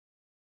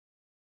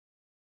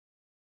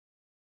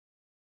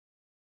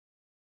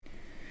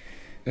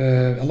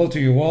Hello to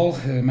you all,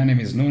 my name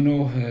is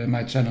Nuno,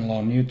 my channel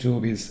on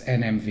YouTube is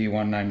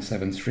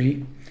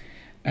NMV1973,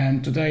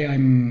 and today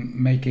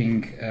I'm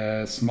making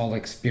a small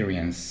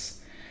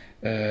experience,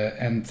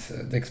 and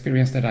the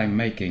experience that I'm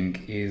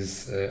making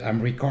is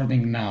I'm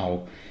recording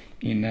now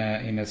in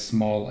a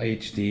small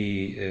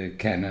HD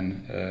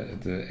Canon,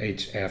 the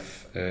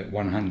HF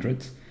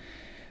 100.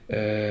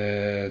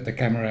 The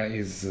camera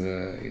is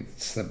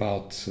it's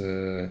about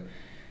 2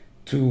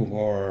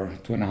 or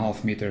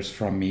 2.5 meters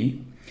from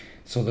me.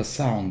 So the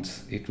sound,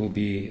 it will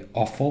be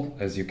awful,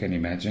 as you can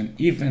imagine.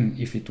 Even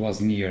if it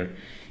was near,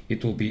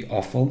 it will be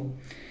awful.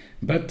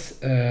 But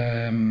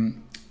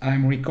I'm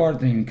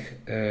recording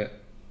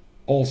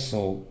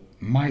also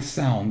my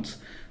sound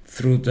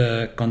through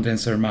the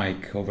condenser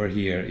mic over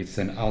here. It's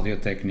an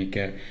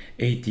Audio-Technica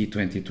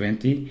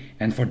AT2020,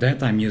 and for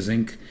that I'm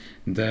using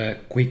the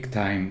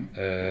QuickTime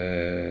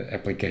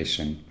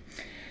application.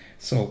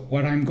 So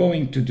what I'm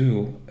going to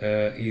do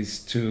is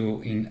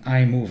to, in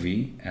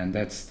iMovie, and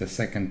that's the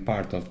second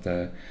part of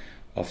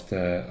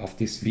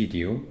this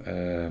video.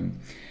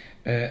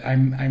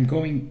 I'm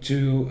going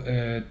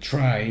to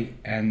try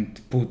and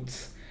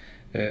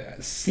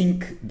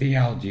sync the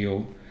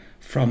audio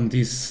from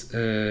this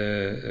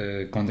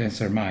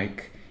condenser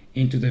mic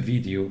into the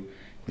video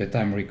that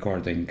I'm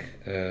recording,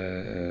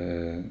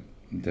 the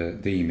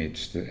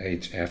image, the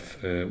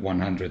HF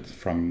 100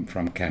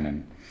 from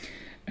Canon.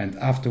 And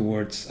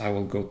afterwards I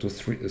will go to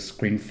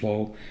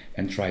ScreenFlow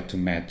and try to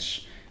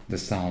match the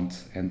sound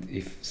and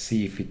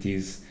see if it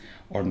is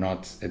or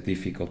not a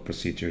difficult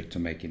procedure to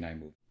make in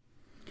iMovie.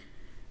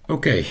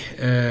 Okay,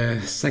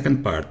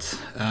 second part.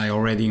 I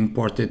already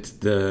imported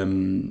the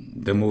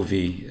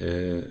movie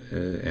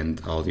and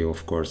audio,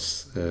 of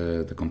course,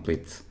 the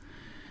complete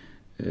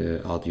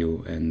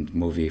audio and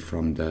movie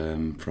from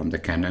the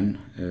Canon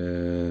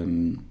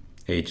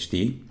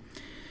HD.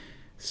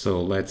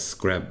 So let's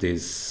grab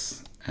this.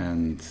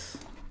 And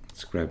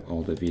let's grab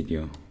all the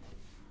video.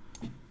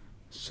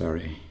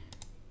 Sorry.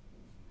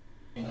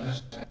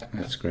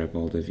 Let's grab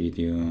all the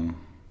video.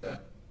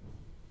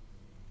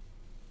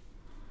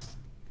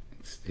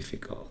 It's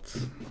difficult.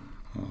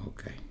 Oh,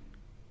 okay.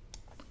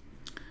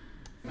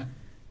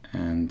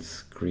 And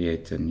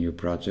create a new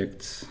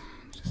project.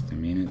 Just a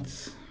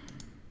minute.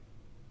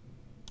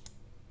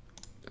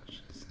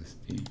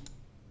 SSD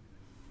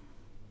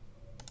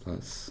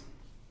plus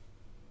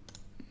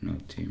no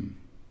team.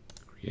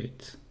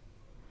 Create.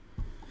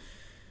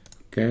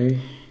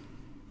 Okay,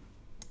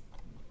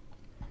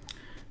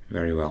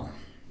 very well.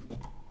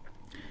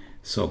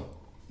 So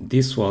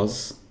this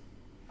was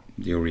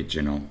the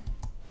original.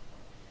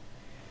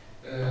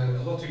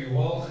 Hello to you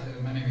all,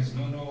 my name is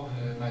Nuno,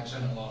 my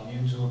channel on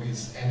YouTube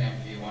is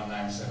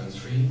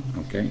NMV1973.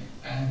 Okay.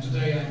 And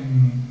today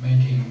I'm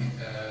making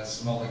a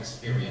small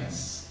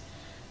experience,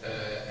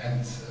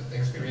 and the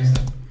experience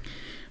that...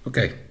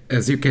 Okay,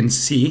 as you can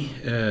see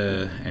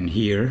and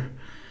hear,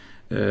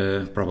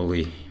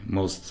 probably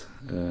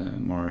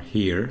more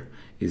here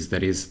is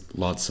there is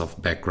lots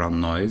of background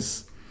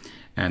noise,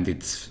 and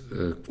it's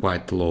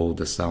quite low,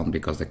 the sound,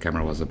 because the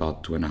camera was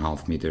about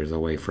 2.5 meters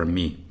away from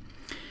me.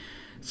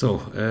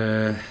 So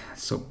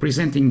so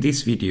presenting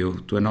this video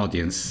to an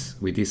audience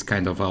with this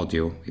kind of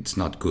audio, it's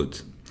not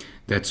good.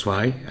 That's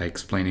why I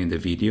explained in the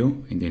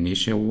video, in the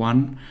initial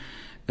one,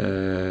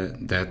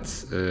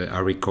 that I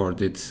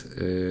recorded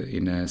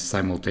in a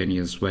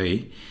simultaneous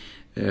way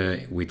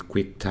with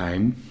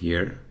QuickTime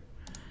here.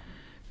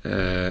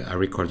 I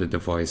recorded the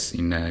voice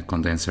in a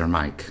condenser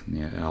mic,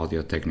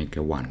 Audio-Technica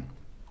 1.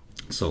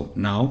 So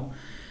now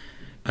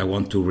I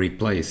want to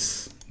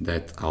replace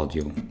that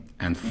audio,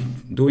 and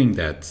doing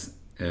that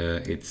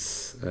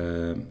it's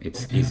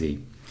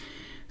easy.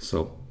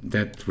 So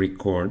that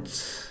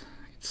records,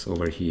 it's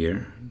over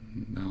here,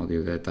 the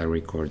audio that I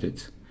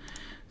recorded.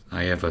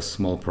 I have a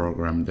small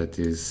program that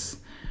is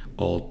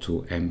all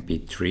to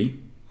MP3,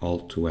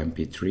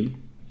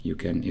 You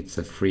can, it's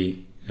a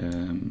free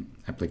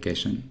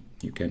application.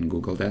 You can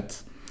Google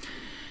that.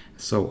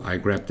 So I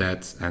grabbed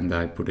that and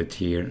I put it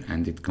here,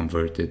 and it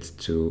converted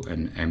to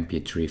an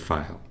MP3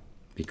 file,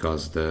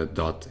 because the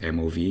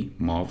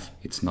 .mov,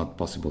 it's not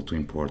possible to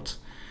import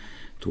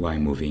to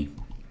iMovie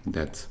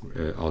that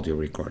audio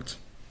record.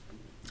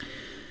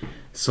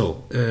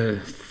 So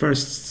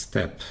first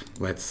step,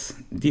 let's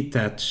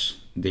detach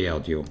the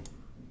audio.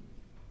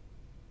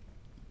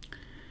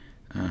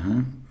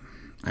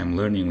 I'm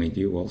learning with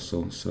you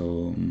also,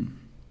 so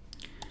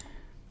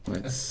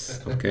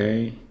let's,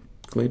 okay,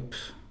 clip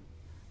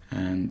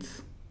and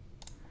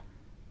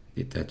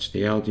detach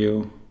the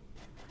audio,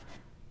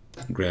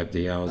 grab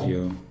the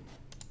audio,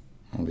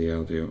 all the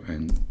audio,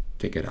 and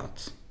take it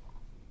out.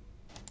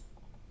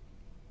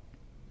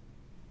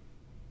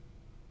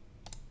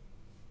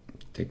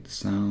 Take the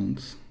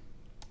sound,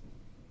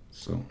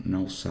 so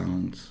no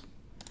sound,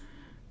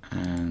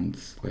 and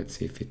let's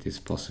see if it is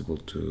possible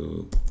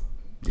to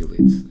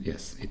delete.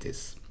 Yes, it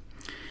is.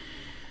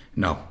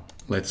 Now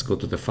let's go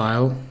to the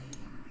file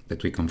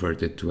that we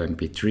converted to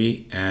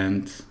MP3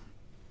 and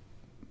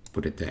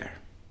put it there.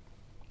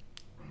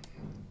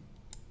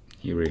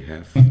 Here we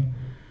have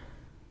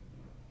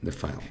the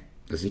file,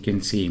 as you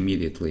can see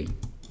immediately.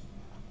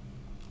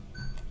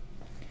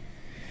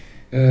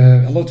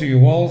 Hello to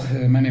you all,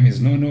 my name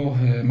is Nuno,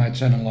 my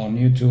channel on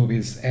YouTube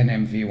is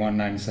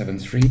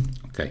NMV1973.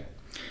 Okay,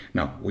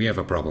 now we have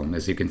a problem.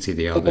 As you can see,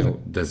 the audio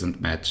doesn't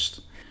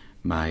match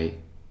my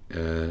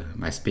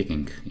my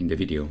speaking in the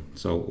video,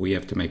 so we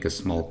have to make a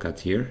small cut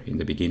here in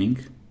the beginning.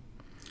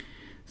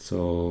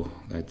 So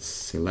let's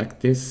select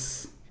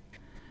this,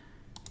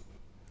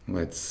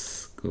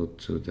 let's go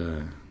to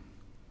the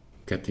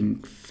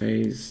cutting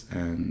phase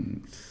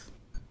and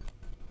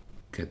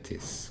cut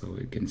this, so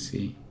you can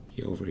see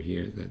over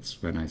here,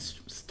 that's when I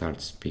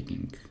start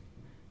speaking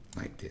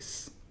like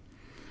this.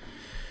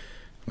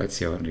 Let's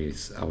see how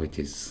it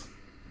is.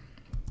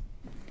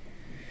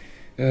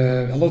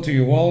 Hello to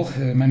you all,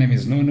 my name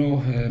is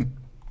Nuno.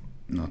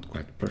 Not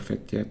quite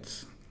perfect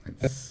yet.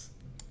 Let's,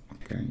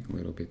 okay, a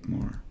little bit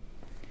more.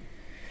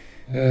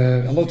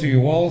 Hello to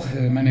you all,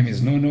 my name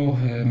is Nuno.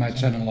 My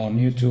channel on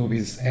YouTube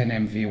is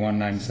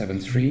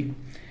NMV1973,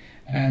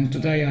 and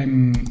today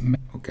I'm...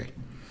 Okay.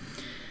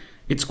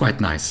 It's quite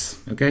nice,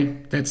 okay?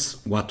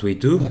 That's what we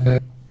do.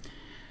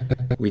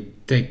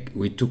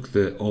 We took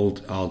the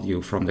old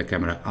audio from the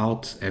camera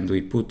out and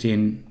we put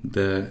in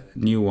the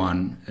new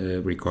one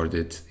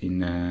recorded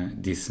in a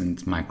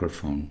decent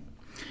microphone.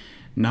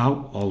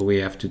 Now all we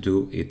have to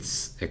do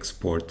is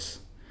export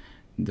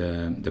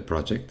the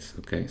project,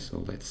 okay?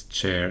 So let's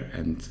share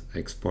and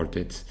export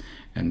it,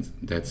 and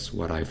that's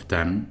what I've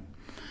done.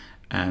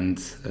 And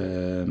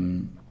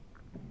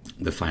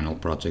the final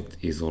project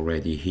is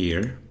already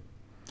here.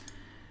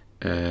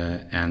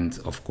 And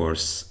of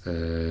course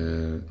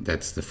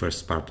that's the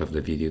first part of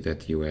the video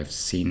that you have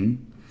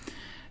seen,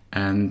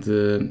 and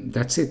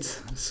that's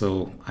it.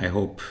 So I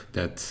hope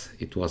that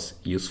it was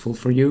useful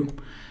for you,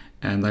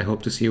 and I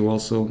hope to see you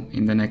also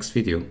in the next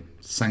video.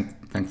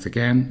 Thanks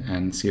again,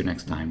 and see you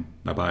next time.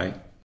 Bye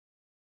bye.